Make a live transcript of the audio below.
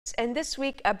And this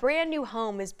week, a brand new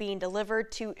home is being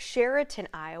delivered to Chariton,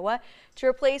 Iowa, to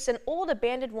replace an old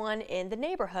abandoned one in the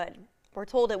neighborhood. We're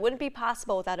told it wouldn't be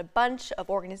possible without a bunch of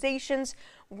organizations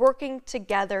working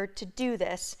together to do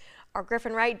this. Our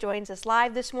Griffin Wright joins us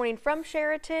live this morning from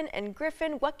Chariton. And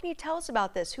Griffin, what can you tell us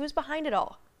about this? Who's behind it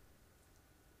all?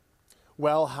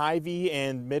 Well, Hyvee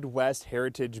and Midwest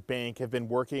Heritage Bank have been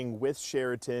working with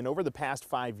Chariton over the past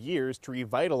 5 years to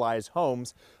revitalize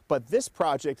homes. But this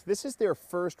project, this is their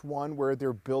first one where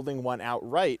they're building one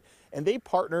outright. And they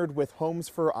partnered with Homes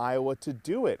for Iowa to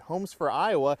do it. Homes for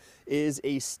Iowa is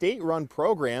a state-run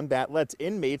program that lets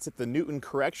inmates at the Newton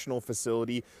Correctional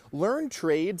Facility learn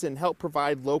trades and help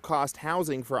provide low-cost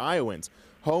housing for Iowans.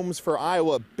 Homes for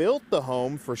Iowa built the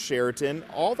home for Chariton.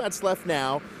 All that's left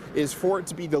now is for it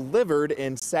to be delivered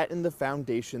and set in the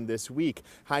foundation this week.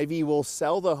 Hyvee will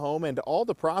sell the home and all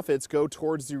the profits go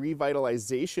towards the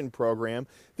revitalization program.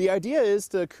 The idea is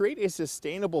to create a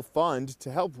sustainable fund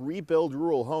to help rebuild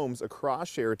rural homes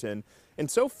across Chariton. And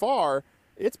so far,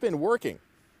 it's been working.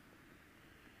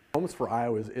 Homes for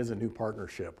Iowa is a new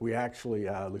partnership. We actually,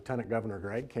 Lieutenant Governor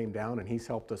Greg came down and he's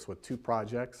helped us with 2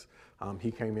 projects.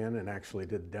 He came in and actually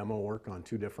did demo work on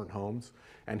 2 different homes,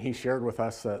 and he shared with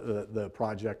us the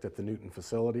project at the Newton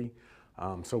facility.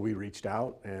 So we reached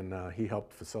out and he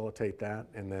helped facilitate that,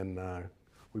 and then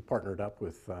we partnered up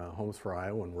with Homes for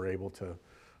Iowa and were able to,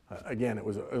 again, it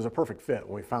was a perfect fit.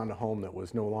 When we found a home that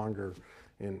was no longer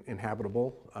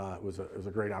inhabitable, it was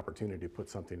a great opportunity to put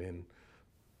something in.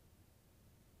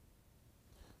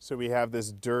 So we have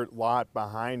this dirt lot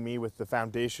behind me with the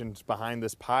foundations behind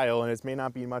this pile, and it may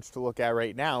not be much to look at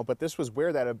right now, but this was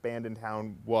where that abandoned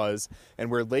town was,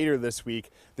 and where later this week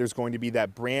there's going to be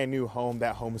that brand new home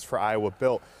that Homes for Iowa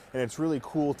built. And it's really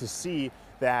cool to see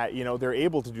that, you know, they're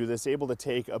able to do this, able to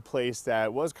take a place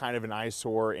that was kind of an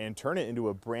eyesore and turn it into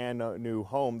a brand new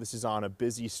home. This is on a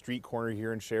busy street corner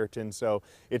here in Chariton, so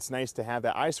it's nice to have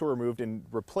that eyesore removed and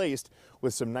replaced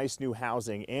with some nice new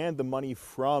housing. And the money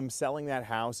from selling that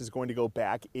house is going to go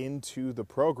back into the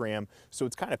program, so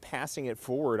it's kind of passing it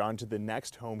forward onto the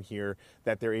next home here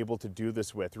that they're able to do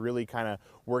this with, really kind of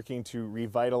working to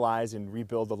revitalize and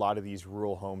rebuild a lot of these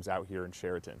rural homes out here in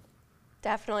Chariton.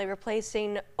 Definitely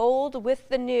replacing old with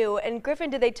the new. And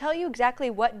Griffin, did they tell you exactly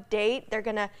what date they're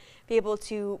going to be able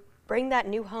to bring that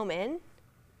new home in?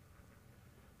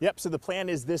 Yep, so the plan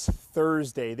is this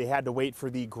Thursday. They had to wait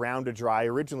for the ground to dry.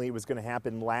 Originally, it was going to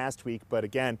happen last week, but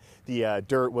again, the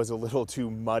dirt was a little too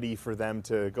muddy for them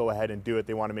to go ahead and do it.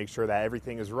 They want to make sure that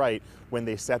everything is right when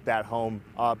they set that home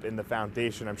up in the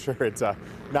foundation. I'm sure it's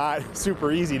not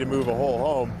super easy to move a whole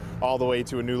home all the way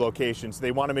to a new location, so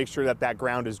they want to make sure that that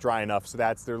ground is dry enough. So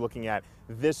they're looking at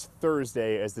this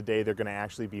Thursday as the day they're going to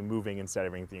actually be moving and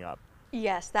setting everything up.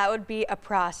 Yes, that would be a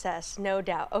process, no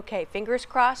doubt. Okay, fingers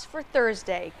crossed for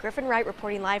Thursday. Griffin Wright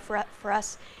reporting live for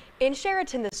us in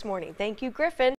Chariton this morning. Thank you, Griffin.